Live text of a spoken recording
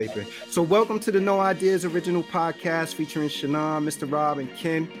So welcome to the No Ideas original podcast featuring Shannon, Mr. Rob, and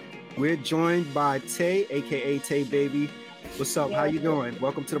Ken. We're joined by Tay, aka TayBayBeee. What's up? How you doing?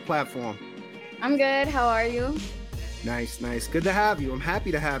 Welcome to the platform. I'm good. How are you? Nice. Good to have you. I'm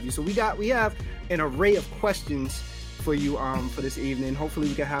happy to have you. So we have an array of questions for you for this evening. Hopefully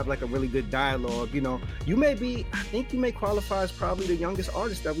we can have like a really good dialogue. You know, I think you may qualify as probably the youngest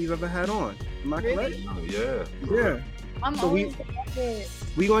artist that we've ever had on. Am I correct? Oh, yeah. I'm so always the youngest.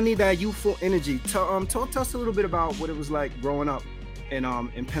 We're gonna need that youthful energy. Talk to us a little bit about what it was like growing up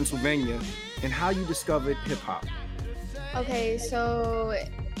in Pennsylvania and how you discovered hip hop. Okay, so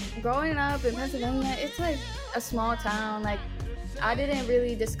growing up in Pennsylvania, it's like a small town. Like I didn't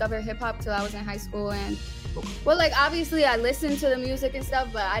really discover hip hop till I was in high school, and well, like obviously I listened to the music and stuff,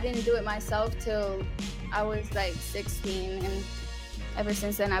 but I didn't do it myself till I was like 16, and ever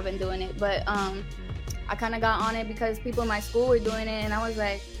since then I've been doing it. But I kind of got on it because people in my school were doing it, and I was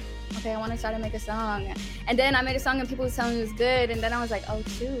like, okay, I want to try to make a song. And then I made a song and people were telling me it was good, and then I was like, oh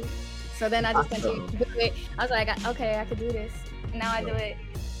shoot. So then I just continued to do it. I was like, okay, I could do this. And now I do it.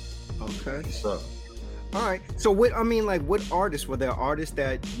 Okay. So, all right. So what artists, were there artists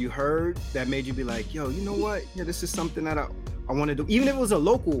that you heard that made you be like, yo, you know what? Yeah, this is something that I want to do. Even if it was a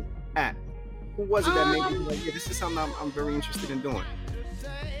local act. Who was it that made you be like, yeah, this is something I'm very interested in doing?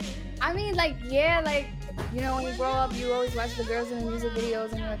 I mean, you know, when you grow up, you always watch the girls in the music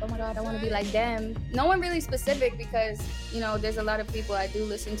videos and you're like, oh my God, I want to be like them. No one really specific because, you know, there's a lot of people I do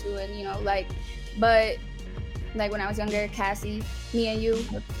listen to and, you know, but when I was younger, Cassie, Me and You,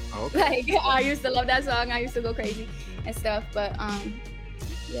 okay. I used to love that song. I used to go crazy and stuff. But,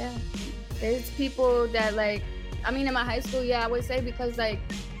 yeah, there's people that in my high school, yeah, I would say because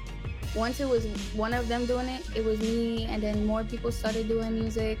once it was one of them doing it, it was me, and then more people started doing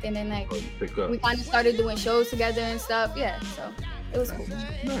music, and then we kind of started doing shows together and stuff. Yeah, so it was cool.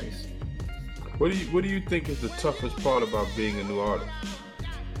 Nice. What do you think is the toughest part about being a new artist?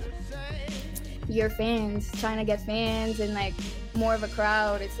 Your fans, trying to get fans and more of a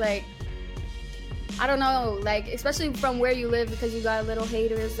crowd. It's I don't know, especially from where you live, because you got little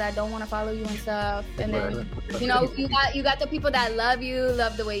haters that don't want to follow you and stuff. And then, you know, you got the people that love you,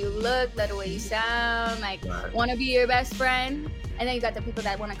 love the way you look, love the way you sound, want to be your best friend. And then you got the people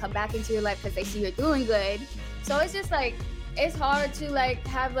that want to come back into your life because they see you're doing good. So it's just it's hard to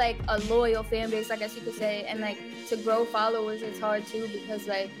have a loyal fan base, I guess you could say. And to grow followers, it's hard too because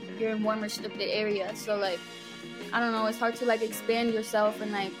you're in one restricted area. So I don't know, it's hard to expand yourself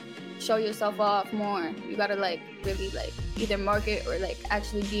and show yourself off more. You gotta really either market or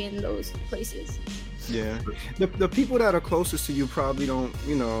actually be in those places. Yeah, the people that are closest to you probably don't,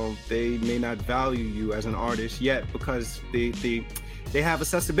 you know, they may not value you as an artist yet because they have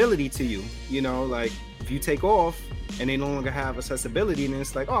accessibility to you. You know, if you take off and they no longer have accessibility, then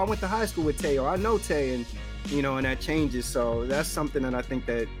it's I went to high school with Tay, or I know Tay, and you know, and that changes. So that's something that I think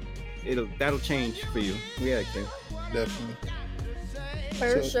that that'll change for you. Yeah, Ken. Definitely.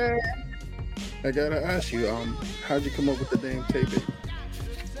 For sure. I gotta ask you, how'd you come up with the name TayBayBeee?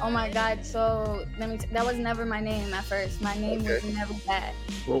 Oh my God! So that was never my name at first. My name was never that.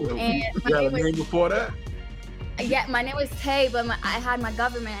 Well, and you had a name before that? Yeah, my name was Tay, but I had my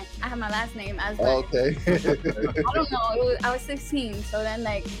government. I had my last name as well. Okay. I don't know. I was 16, so then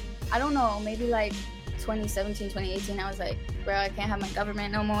I don't know, maybe 2017, 2018, I was bro, I can't have my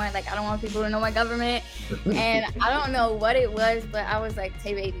government no more. I don't want people to know my government. And I don't know what it was, but I was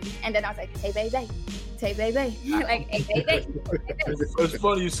TayBayBeee. And then I was TayBayBeee. TayBayBeee. It's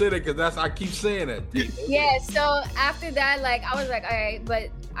funny you say that because I keep saying that. Yeah, so after that, I was all right,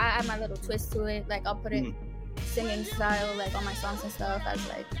 but I add my little twist to it. I'll put it singing style, on my songs and stuff as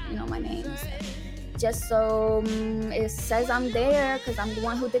you know, my name. So. Just so it says I'm there because I'm the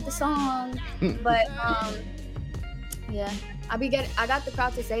one who did the song. But yeah, I got the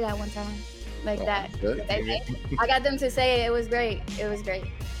crowd to say that one time, that. I got them to say it. It was great. It was great.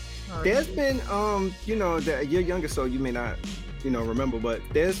 There's been you know, you're younger, so you may not, you know, remember, but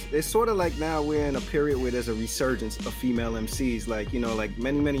there's sort of now we're in a period where there's a resurgence of female MCs. You know,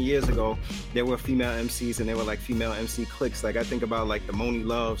 many years ago, there were female MCs and there were female MC cliques. I think about the Moni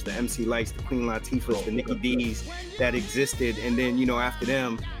Loves, the MC Lights, the Queen Latifahs, the Nikki D's that existed. And then, you know, after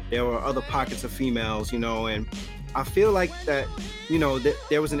them, there were other pockets of females, you know, and I feel that, you know,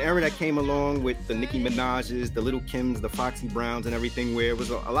 there was an era that came along with the Nicki Minaj's, the Little Kims, the Foxy Browns and everything, where it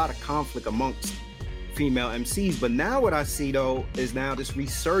was a lot of conflict amongst female MCs. But now what I see though is now this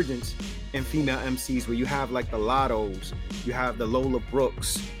resurgence in female MCs where you have the Lottos, you have the Lola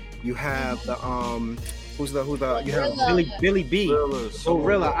Brooks, you have the you have Billy B,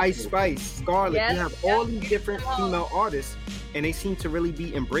 Gorilla, Ice Spice, Scarlett. You have all these different female artists and they seem to really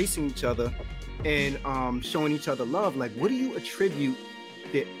be embracing each other and showing each other love. Like, what do you attribute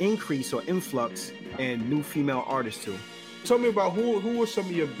the increase or influx in new female artists to? Tell me about who are some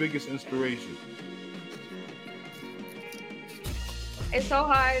of your biggest inspirations? It's so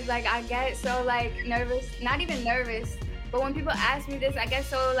hard. Like, I get so like nervous, not even nervous, but when people ask me this, I get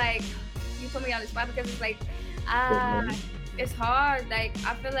so like, you put me on the spot because it's like, it's hard. Like,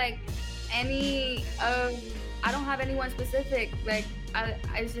 I feel like I don't have anyone specific. Like,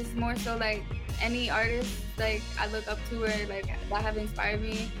 it's just more so like any artist like I look up to or like that have inspired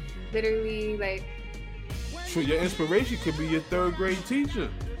me. Literally, like. So your inspiration could be your third grade teacher.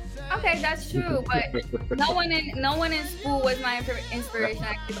 Okay, that's true, but no one in school was my inspiration.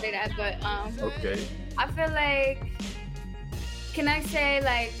 I could say that, but okay. I feel like, can I say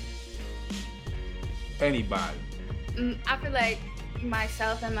like anybody? I feel like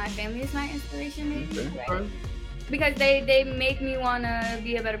myself and my family is my inspiration, maybe, Okay. right? Because they make me wanna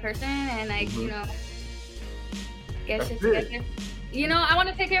be a better person and like you know get shit together. You know, I want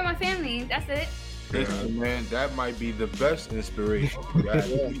to take care of my family. That's it. Listen, man, that might be the best inspiration.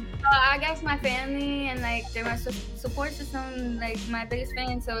 I guess my family and like they're my support system, like my biggest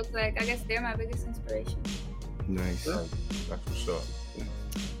fan. So it's like I guess they're my biggest inspiration. Nice. That's what's up.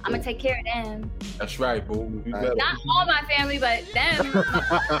 I'm gonna take care of them. That's right, boo. Not all my family, but them.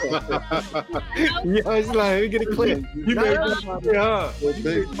 Yeah, it's like, we get it clear. You made that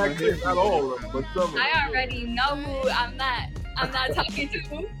clear, huh? Not all of them, but some of them. I already know who I'm not talking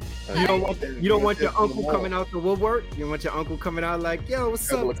to. You don't want your uncle coming out the woodwork? You want your uncle coming out like, yo,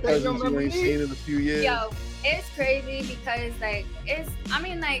 what's up? Couple of cousins you ain't seen in a few years. Yo, it's crazy because like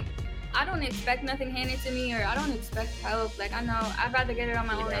I don't expect nothing handed to me or I don't expect help. Like I know I'd rather get it on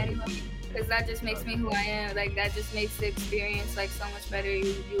my own anyway because that just makes me who I am. Like that just makes the experience like so much better.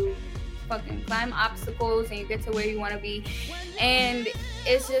 You fucking climb obstacles and you get to where you want to be. And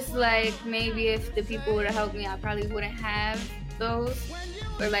it's just like maybe if the people would have helped me, I probably wouldn't have those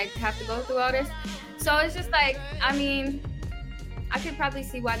or like have to go through all this. So it's just like, I mean, I could probably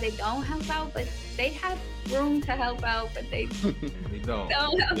see why they don't help out, but they have room to help out, but they don't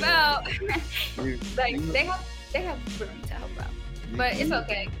help out. Like they have room to help out, but it's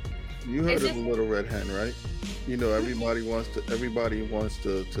okay. You heard of the Little Red Hen, right? You know, everybody wants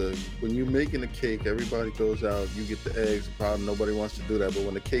to, when you're making a cake, everybody goes out, you get the eggs, probably nobody wants to do that, but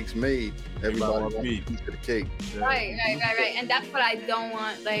when the cake's made, everybody wants a piece of the cake. Right. And that's what I don't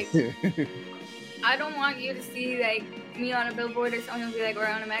want. Like, I don't want you to see, like, me on a billboard or something, be like, or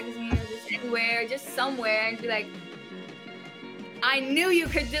on a magazine or just anywhere, just somewhere, and be like, I knew you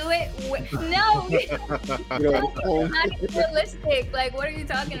could do it. No, it's not even realistic. Like, what are you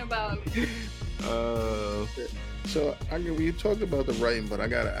talking about? So you talked about the writing, but I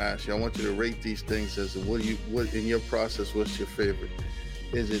gotta ask you. I want you to rate these things as what in your process. What's your favorite?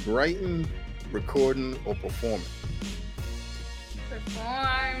 Is it writing, recording, or performing?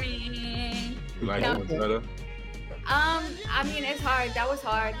 Performing. You like it better? I mean, it's hard. That was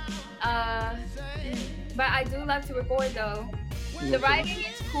hard. But I do love to record though. The writing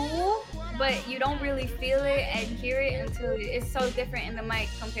is cool, but you don't really feel it and hear it until it's so different in the mic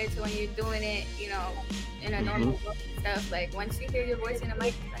compared to when you're doing it, you know, in a normal book and stuff. Like once you hear your voice in the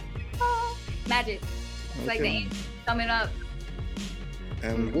mic, it's like, oh, magic. It's like they sum it up.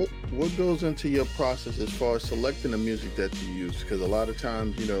 And what goes into your process as far as selecting the music that you use? Because a lot of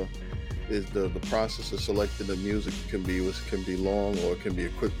times, you know, is the process of selecting the music can be long or it can be a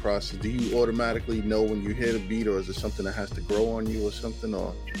quick process. Do you automatically know when you hear the beat, or is it something that has to grow on you or something?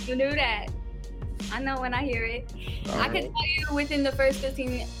 Or you knew that. I know when I hear it. I can tell you within the first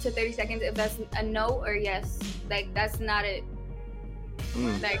 15 to 30 seconds if that's a no or yes. Like that's not it.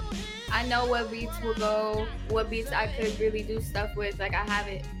 Like I know what beats will go, what beats I could really do stuff with. Like I have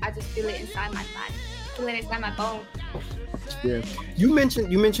it. I just feel it inside my body. Feel it inside my bone. Yeah, you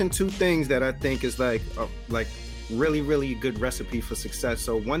mentioned two things that I think is like really good recipe for success.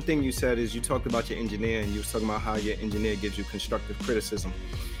 So one thing you said is you talked about your engineer, and you was talking about how your engineer gives you constructive criticism.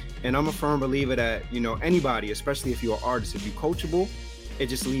 And I'm a firm believer that, you know, anybody, especially if you're an artist, if you're coachable, it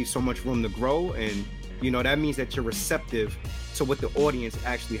just leaves so much room to grow. And, you know, that means that you're receptive to what the audience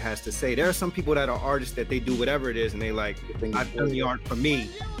actually has to say. There are some people that are artists that they do whatever it is and they like, I've done the art for me,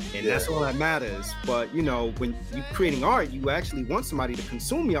 and that's all that matters. But, you know, when you're creating art, you actually want somebody to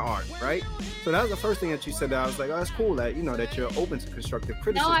consume your art, right? So that was the first thing that you said that I was like, oh, that's cool that, you know, that you're open to constructive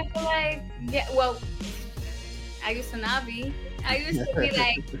criticism. No, I feel like, yeah, well, I used to not be. I used to be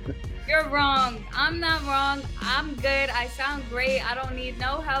like, you're wrong. I'm not wrong. I'm good. I sound great. I don't need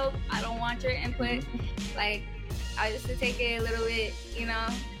no help. I don't want your input. Like, I used to take it a little bit, you know,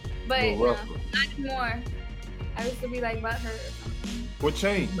 but no, not anymore. I used to be like butthurt or something. What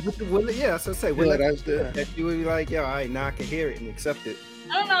changed? Yeah, so say, Yeah, that's the. that you would be like, yo, all right, now I can hear it and accept it.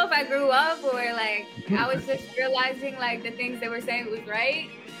 I don't know if I grew up or like I was just realizing like the things they were saying was right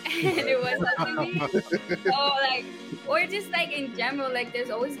and it was helping me. So like, or just like in general, like there's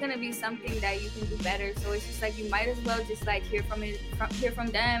always gonna be something that you can do better. So it's just like you might as well just like hear from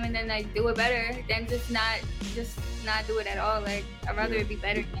them and then like do it better than just not do it at all. Like I'd rather it be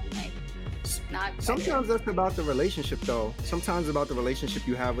better than like not better. Sometimes that's about the relationship though. Sometimes about the relationship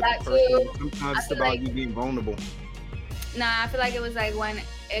you have with That the person. too. Sometimes it's feel about like- you being vulnerable. Nah, I feel like it was like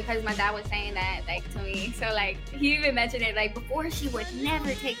because my dad was saying that like to me. So like he even mentioned it like before she would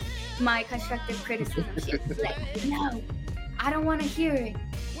never take my constructive criticism. She was like, no, I don't want to hear it.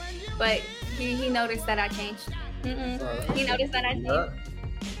 But he noticed that I changed. He noticed that I changed.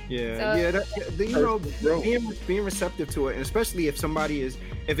 Yeah, So- you know, being receptive to it, and especially if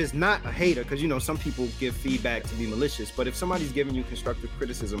it's not a hater, because you know some people give feedback to be malicious, but if somebody's giving you constructive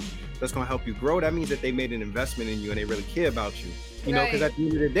criticism that's going to help you grow, that means that they made an investment in you and they really care about you. You know, because at the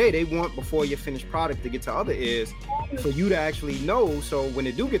end of the day, they want before your finished product to get to other ears, for you to actually know. So when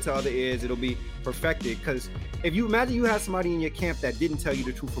it do get to other ears, it'll be perfected. Because if you imagine you had somebody in your camp that didn't tell you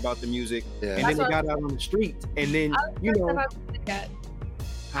the truth about the music, and then they got out on the street, and then you know.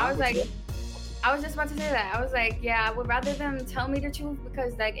 I was just about to say that. I was like, yeah, I would rather them tell me the truth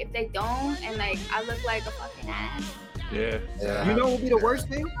because, like, if they don't and, like, I look like a fucking ass. Yeah. You know what would be the worst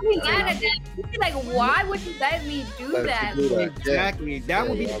thing? I'd be mad at that. You'd be like, why would you let me do that? Exactly. That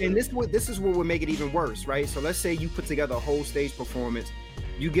would be, and this is what would make it even worse, right? So let's say you put together a whole stage performance.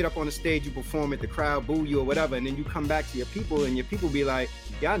 You get up on the stage, you perform it, the crowd boo you or whatever, and then you come back to your people, and your people be like,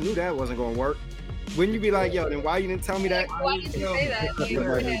 yeah, I knew that wasn't going to work. Wouldn't you be like, yo, then why you didn't tell me that? Like, why did you say that? You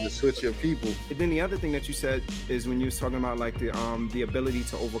might need to switch your people. And then the other thing that you said is when you was talking about like the ability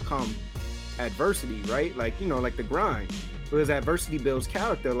to overcome adversity, right? Like, you know, like the grind. Because adversity builds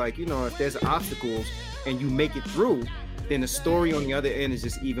character. Like, you know, if there's obstacles and you make it through, then the story on the other end is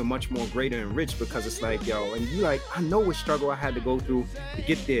just even much more greater and rich because it's like, yo, and you like, I know what struggle I had to go through to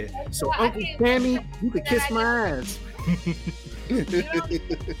get there. So Uncle Sammy, you could kiss my ass. You don't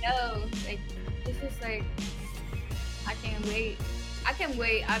know. Like, it's just like, I can't wait. I can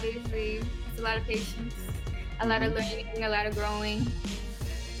wait, obviously. It's a lot of patience, a lot of learning, a lot of growing.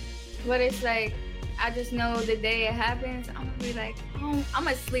 But it's like, I just know the day it happens, I'm gonna be like, oh, I'm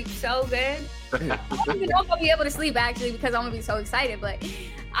gonna sleep so good. I don't even know if I'll be able to sleep actually because I'm gonna be so excited. But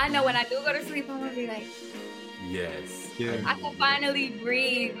I know when I do go to sleep, I'm gonna be like, Yes. Yeah. I can finally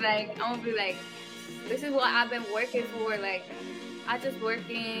breathe. Like, I'm gonna be like, this is what I've been working for. Like, I just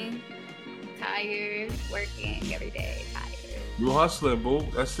working, tired, working every day, tired. You hustling, boo.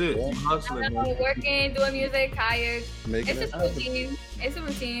 That's it. Yeah. You hustling, man. Working, doing music, tired. Making It's it just a happen. routine. It's a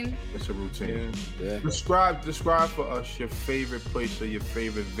routine. It's a routine. Yeah. Describe for us your favorite place or your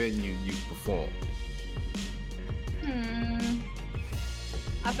favorite venue you perform.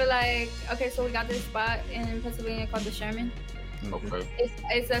 I feel like, okay, so we got this spot in Pennsylvania called the Sherman. Okay.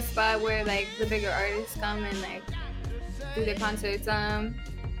 It's a spot where like the bigger artists come and like do their concerts.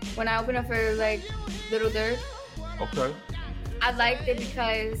 When I opened up for like Little Dirk, Okay. I liked it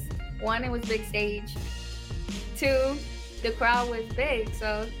because one, it was big stage. Two, the crowd was big,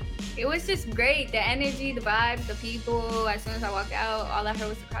 so it was just great. The energy, the vibes, the people. As soon as I walked out, all I heard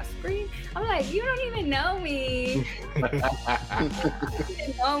was across the screen. I'm like, you don't even know me. You don't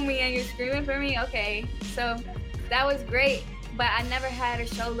even know me, and you're screaming for me. Okay, so that was great. But I never had a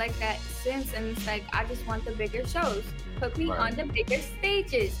show like that since, and it's like I just want the bigger shows. Put me on the bigger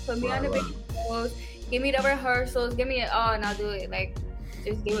stages. Put me on the bigger shows. Give me the rehearsals. Give me it all, and I'll do it. Like,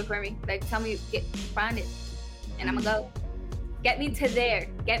 just do it for me. Like, tell me, find it, and I'm gonna go. Get me to there.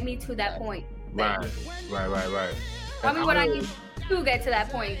 Get me to that point. Right. Tell me what I need to get to that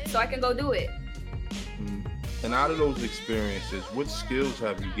point, so I can go do it. And out of those experiences, what skills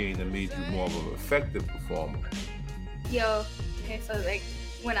have you gained that made you more of an effective performer? Yo, okay, so like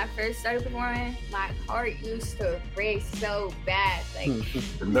when I first started performing, my heart used to race so bad. Like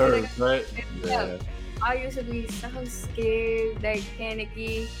The nerves, right? Yeah. I used to be so scared, like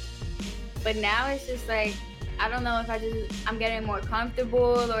panicky. But now it's just like, I don't know if I'm getting more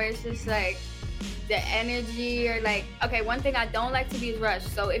comfortable, or it's just like the energy, or like, okay, one thing I don't like to be is rushed.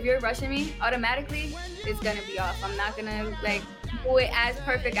 So if you're rushing me, automatically it's gonna be off. I'm not gonna like do it as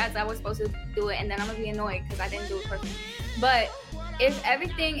perfect as I was supposed to do it, and then I'm gonna be annoyed because I didn't do it perfect. But if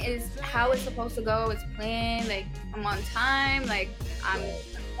everything is how it's supposed to go, it's planned, like I'm on time, like I'm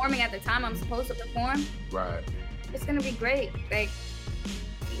performing at the time I'm supposed to perform, Right. it's gonna be great. Like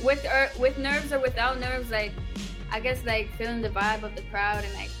with nerves or without nerves, like I guess like feeling the vibe of the crowd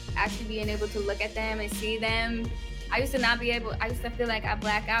and like actually being able to look at them and see them. I used to not be able. I used to feel like I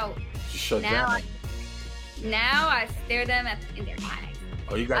black out. Shut now, down. Now I stare them in their eyes.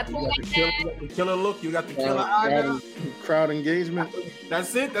 Oh, you got the killer look. You got the killer eye now. Crowd engagement.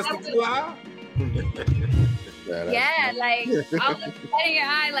 That's it. That's the killer eye. Yeah, like I'll look in your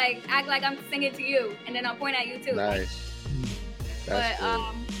eye, like act like I'm singing to you, and then I'll point at you too. Nice. But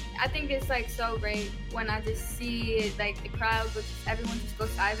I think it's like so great when I just see it, like the crowd, everyone just go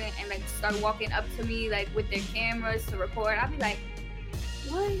silent and like start walking up to me like with their cameras to record. I'll be like,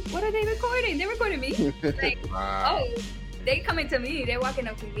 what are they recording? They're recording me. Like, wow. Oh, they coming to me. They're walking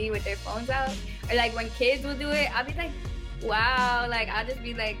up to me with their phones out. Or like when kids will do it, I'll be like, wow. Like I'll just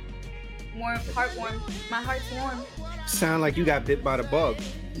be like more heartwarm. My heart's warm. Sound like you got bit by the bug.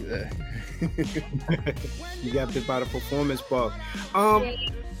 Yeah. You got bit by the performance bug. Yeah,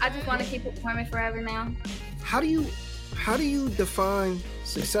 I just want to keep performing forever now. How do you define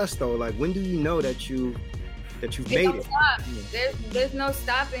success though? Like when do you know that you've made it? Stop. There's no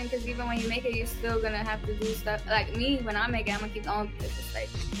stopping, because even when you make it, you're still gonna have to do stuff. Like me, when I make it, I'm gonna keep going, because it's like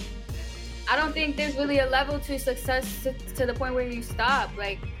I don't think there's really a level to success to the point where you stop.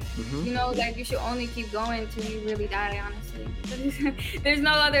 Like you know, like you should only keep going till you really die. Honestly, there's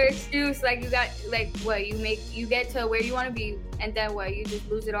no other excuse. Like you got like what you get to where you want to be, and then what you just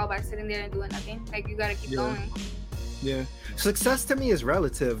lose it all by sitting there and doing nothing. Like you gotta keep going. Yeah. Success to me is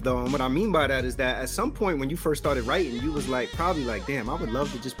relative though. And what I mean by that is that at some point when you first started writing, you was like, probably like, damn, I would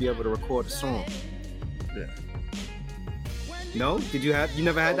love to just be able to record a song. Yeah. No? You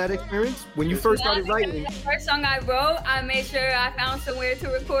never had that experience? When you first started writing? The first song I wrote, I made sure I found somewhere to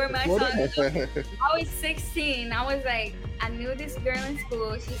record my song. I was 16. I was like, I knew this girl in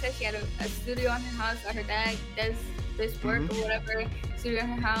school. She said she had a studio in her house, or her dad does this work or whatever, studio in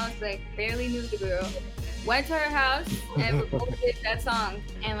her house, like barely knew the girl. Went to her house and recorded that song,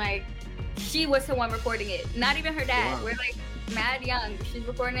 and like she was the one recording it, not even her dad. Wow. We're like mad young. She's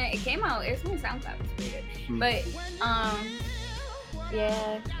recording it. It came out. It's on SoundCloud. It's pretty good. But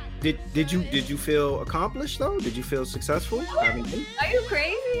yeah. Did you feel accomplished though? Did you feel successful? Are you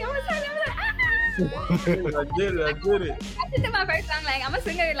crazy? I was like, I did it. I did my first song. Like I'm a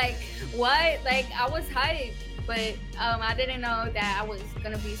singer. Like what? Like I was hyped, but I didn't know that I was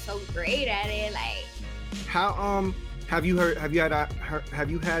gonna be so great at it. Like. How have you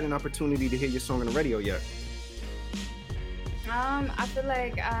had an opportunity to hear your song on the radio yet? I feel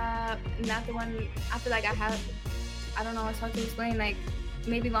like not the one. I feel like I have. I don't know. It's hard to explain. Like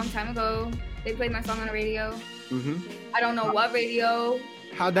maybe a long time ago, they played my song on the radio. I don't know what radio.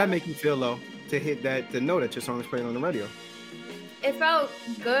 How'd that make you feel though? To hit that, to know that your song is playing on the radio. It felt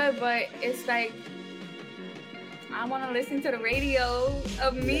good, but it's like. I want to listen to the radio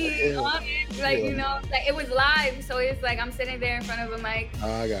of me on it. Like, you know, like it was live. So it's like I'm sitting there in front of a mic. Oh,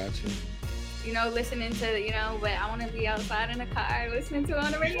 I got you. You know, listening to, you know, but I want to be outside in the car listening to it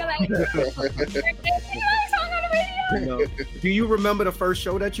on the radio. Like, song on the radio. You know, do you remember the first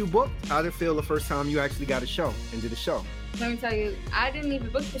show that you booked? How did it feel the first time you actually got a show and did a show? Let me tell you, I didn't even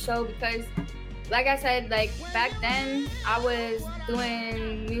book the show because, like I said, like back then I was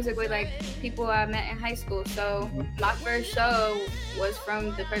doing music with like people I met in high school. So my first show was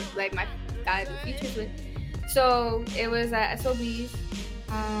from the first, like my guy who features with. So it was at SOB's.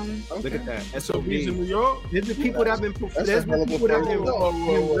 Look at that. SOB's in New York. There's the people that have been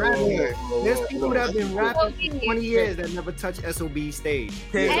rapping for 20 years that never touched SOB stage.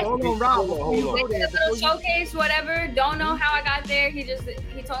 Hold on. Little showcase, whatever. Don't know how I got there. He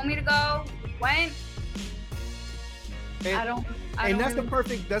told me to go. Went. And that's the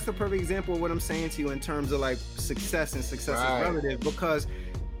perfect example of what I'm saying to you in terms of like success, and success is relative, because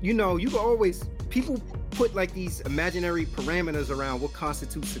you know, you can always, people put like these imaginary parameters around what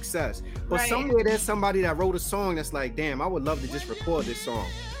constitutes success, but somewhere there's somebody that wrote a song that's like, damn, I would love to just record this song.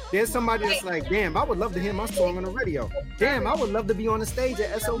 There's somebody that's like, damn, I would love to hear my song on the radio. Damn, I would love to be on the stage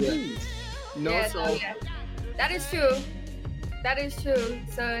at SOBs. You know, that is true. That is true.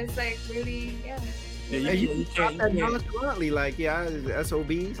 So it's like really, Yeah, you can't nonchalantly, like,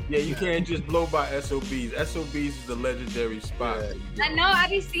 SOBs. Yeah, you can't just blow by SOBs. SOBs is a legendary spot. I know. I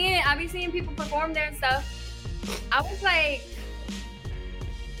be seeing people perform there and stuff. I was like,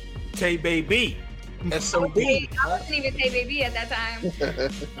 ItsTayBayBeee. SOB. I wasn't even ItsTayBayBeee at that time.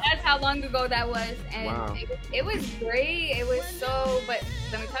 That's how long ago that was, and it was great. It was so. But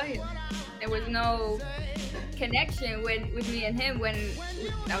let me tell you, there was no connection with me and him when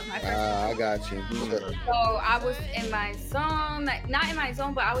that was my first I got you. So I was in my zone, like, not in my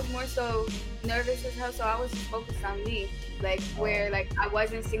zone, but I was more so nervous as hell, so I was just focused on me, like where like I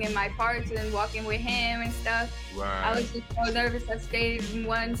wasn't singing my parts and walking with him and stuff. Right. I was just so nervous. I stayed in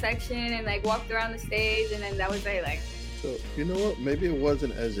one section and like walked around the stage, and then that was it. Like, so you know what? Maybe it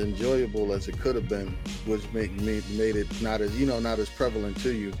wasn't as enjoyable as it could have been, which made it not as not as prevalent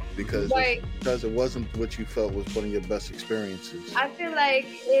to you because it wasn't what you felt was one of your best experiences. I feel like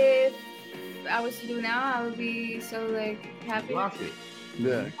if I was to do now, I would be so like happy.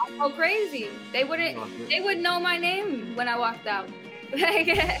 Yeah. I'd go crazy. They wouldn't know my name when I walked out.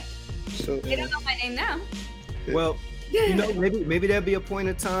 Like, so they don't know my name now. Well, maybe there'll be a point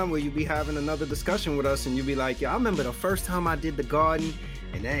in time where you'll be having another discussion with us and you'll be like, yeah, I remember the first time I did the Garden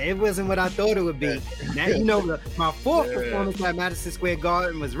and it wasn't what I thought it would be. Now, my fourth performance at Madison Square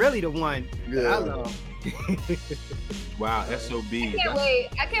Garden was really the one that I love. Wow, SOB.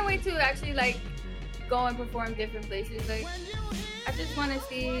 I can't wait to actually like go and perform different places. Like, I just want to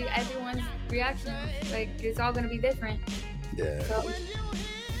see everyone's reaction. Like, it's all gonna be different. Yeah. So.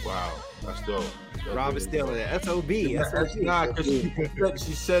 Wow, that's dope. Rob is still there. SOB. That's not because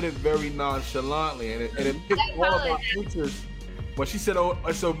she said it very nonchalantly, and it picked all of our interest. When she said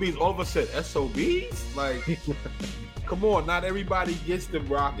SOBs, all of us said SOBs. Like, come on, not everybody gets to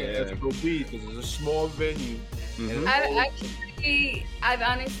rock at SOBs because it's a small venue. Mm-hmm. I've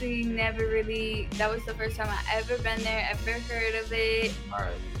honestly never really. That was the first time I ever been there, ever heard of it. All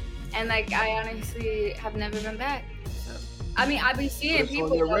right. And like, I honestly have never been back. I mean, I be seeing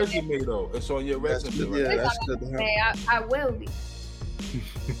people. It's on your resume, though. It's on your resume. Yeah, that's good to have. I will be.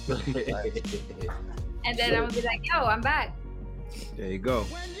 And then I'm gonna be like, yo, I'm back. There you go.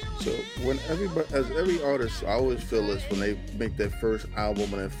 So when every artist, I always feel this when they make their first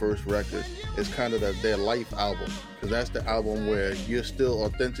album and their first record, it's kind of their life album, because that's the album where you're still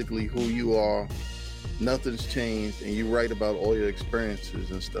authentically who you are, nothing's changed, and you write about all your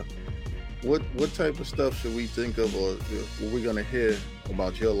experiences and stuff. What type of stuff should we think of, or what we're gonna hear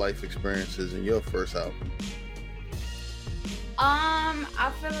about your life experiences in your first album?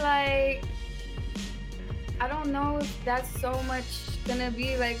 I feel like I don't know if that's so much gonna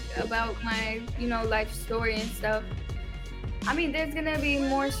be like about my, life story and stuff. I mean, there's gonna be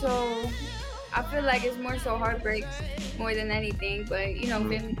more so. I feel like it's more so heartbreaks more than anything, but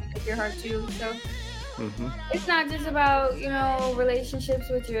feelings break your heart too. So. Mm-hmm. It's not just about, relationships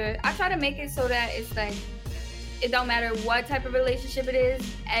with your. I try to make it so that it's like, it don't matter what type of relationship it is,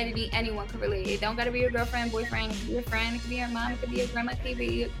 anyone can relate. It don't gotta be your girlfriend, boyfriend. It could be your friend. It could be your mom. It could be your grandma. It could be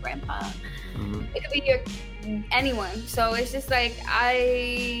your grandpa. Mm-hmm. It could be anyone. So it's just like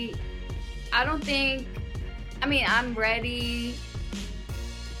I don't think. I mean, I'm ready.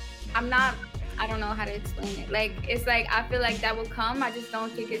 I'm not. I don't know how to explain it. Like, it's like, I feel like that will come. I just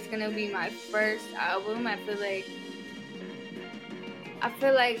don't think it's gonna be my first album. I feel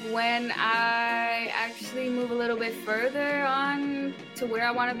like when I actually move a little bit further on to where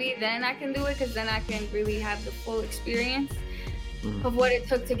I want to be, then I can do it, because then I can really have the full experience of what it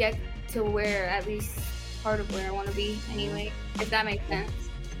took to get to where, at least part of where I want to be anyway, if that makes sense.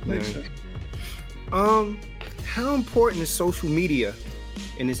 Makes sense. How important is social media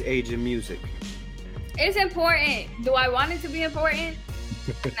in this age of music? It's important. Do I want it to be important?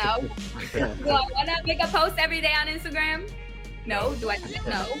 No. Do I want to make a post every day on Instagram? No. Do I?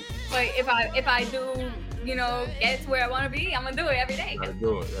 No. But if I do, get to where I want to be, I'm gonna do it every day. Gotta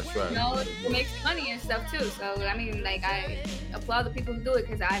do it. That's right. It makes money and stuff too. So I mean, like, I applaud the people who do it,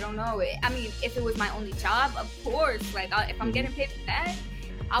 because I don't know it. I mean, if it was my only job, of course. Like, if I'm getting paid for that,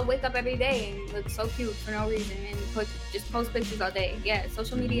 I'll wake up every day and look so cute for no reason and just post pictures all day. Yeah,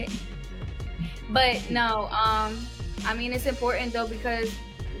 social media. But no, I mean, it's important though, because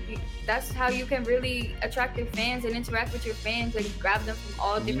that's how you can really attract your fans and interact with your fans and grab them from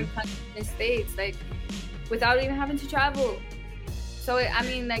all different countries and states, like, without even having to travel. So I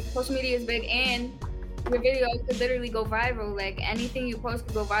mean, like, social media is big, and your video could literally go viral. Like, anything you post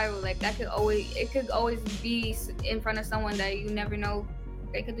could go viral. Like, it could always be in front of someone that you never know.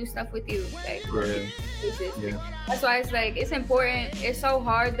 They could do stuff with you. Like, That's why it's like, it's important. It's so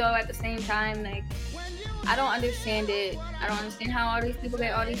hard though at the same time. Like, I don't understand it. I don't understand how all these people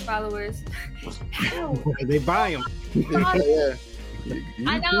get all these followers. How? They buy them.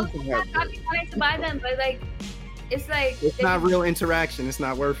 I know. I be wanting to buy them, but like, it's like, it's not real interaction. It's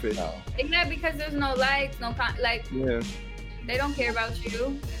not worth it. No. It's not, because there's no likes, they don't care about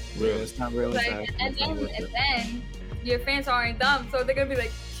you. Yeah, it's not real. Like, and then your fans aren't dumb, so they're gonna be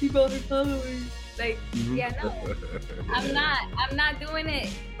like, she bought her followers. Like, yeah, no, I'm not doing it.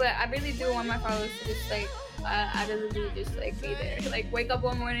 But I really do want my followers to just like, I really do just like be there. Like, wake up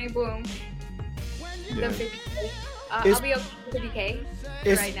one morning, boom, Yeah. 50K. I'll be okay with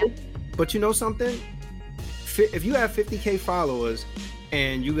 50K right now. But you know something? If you have 50K followers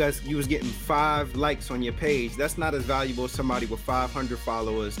and you was getting 5 likes on your page, that's not as valuable as somebody with 500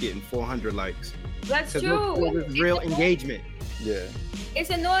 followers getting 400 likes. That's true. It's real engagement. Yeah. It's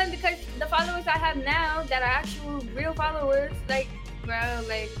annoying because the followers I have now that are actual real followers, like, bro,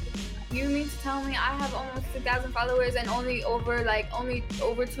 like, you mean to tell me I have almost 2,000 followers and only over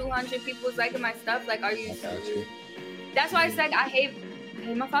 200 people's liking my stuff? Like, are you serious? That's why it's like I hate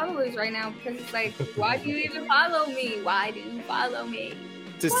my followers right now, because it's like, why do you even follow me? Why do you follow me?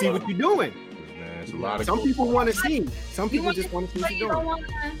 To see what you're doing. Man, it's a lot of Some people want to see. Some people just want to see what you're doing.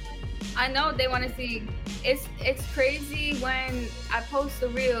 I know they want to see. It's crazy when I post a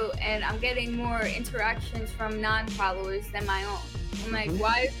reel and I'm getting more interactions from non-followers than my own. I'm like,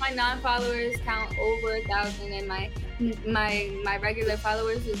 why is my non-followers count over 1,000 and my regular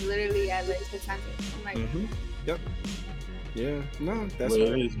followers is literally at like 600? I'm like, yep. Yeah, no, that's what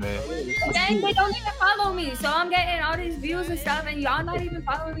what it is, man. Then they don't even follow me, so I'm getting all these views and stuff, and y'all not even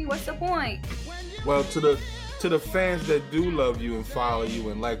following me. What's the point? Well, to the fans that do love you and follow you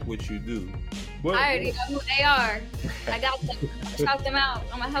and like what you do, I already know who they are. I got them. Shout them out.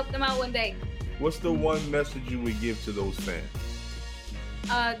 I'm gonna help them out one day. what's the one message you would give to those fans?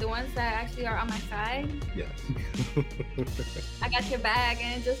 The ones that actually are on my side. Yes. I got your back,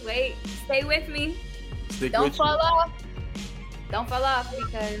 and just wait. Stay with me. Don't fall off. Don't fall off,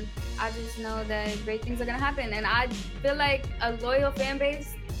 because I just know that great things are gonna happen, and I feel like a loyal fan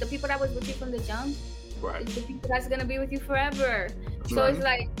base, the people that was with you from the jump, Right. is the people that's gonna be with you forever. So it's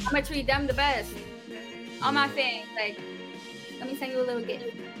like, I'm gonna treat them the best. All my fans, like, let me send you a little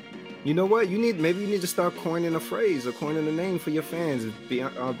gift. You know what? Maybe you need to start coining a phrase or coining a name for your fans.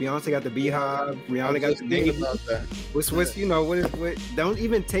 Beyonce got the Beehive, Rihanna got the Navy. about that. What's you know what? Don't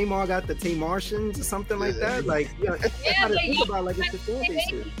even Tamar got the Tamartians or something like that? Like, that's how to think about like it's the fan base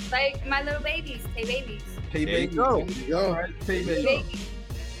here. Like my little babies, TayBayBees. Hey, There you baby. go. There you go. All right, TayBayBeee.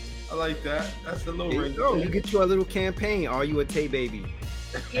 I like that. That's a little There ring. you go. You get you a little campaign. Are you a TayBayBeee?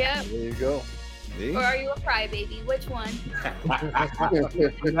 Yeah. There you go. See? Or are you a crybaby? Which one?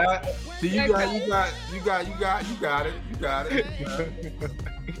 See, you got it.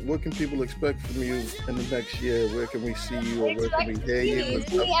 What can people expect from you in the next year? Where can we see you, or where can we hear you?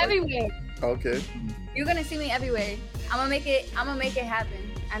 See me everywhere. Okay. You're gonna see me everywhere. I'm gonna make it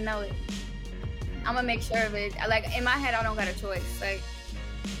happen. I know it. I'm gonna make sure of it. Like, in my head, I don't got a choice. Like,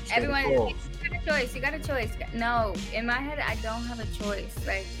 everyone, you got a choice. No, in my head, I don't have a choice.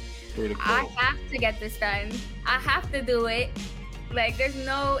 Like, I have to get this done. I have to do it. Like, there's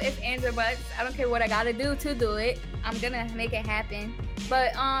no ifs, ands, or buts. I don't care what I gotta do to do it. I'm gonna make it happen.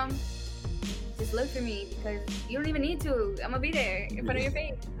 But just look for me, because you don't even need to. I'm gonna be there in front of your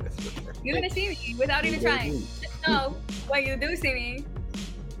face. You're gonna see me without even trying. Just know when you do see me.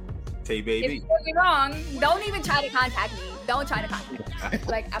 TayBayBeee. If you do me wrong, don't even try to contact me. Don't try to contact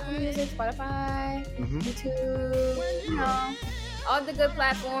me. Like Apple Music, Spotify, YouTube, you know, all the good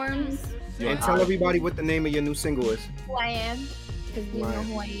platforms. And tell everybody what the name of your new single is. Who I am, because you know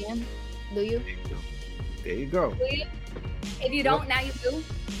who I am. Do you? There you go. Do you? If you don't, now you do.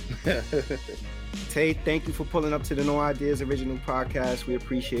 Tay, thank you for pulling up to the No Ideas Original Podcast. We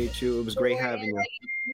appreciate you. It was great having you.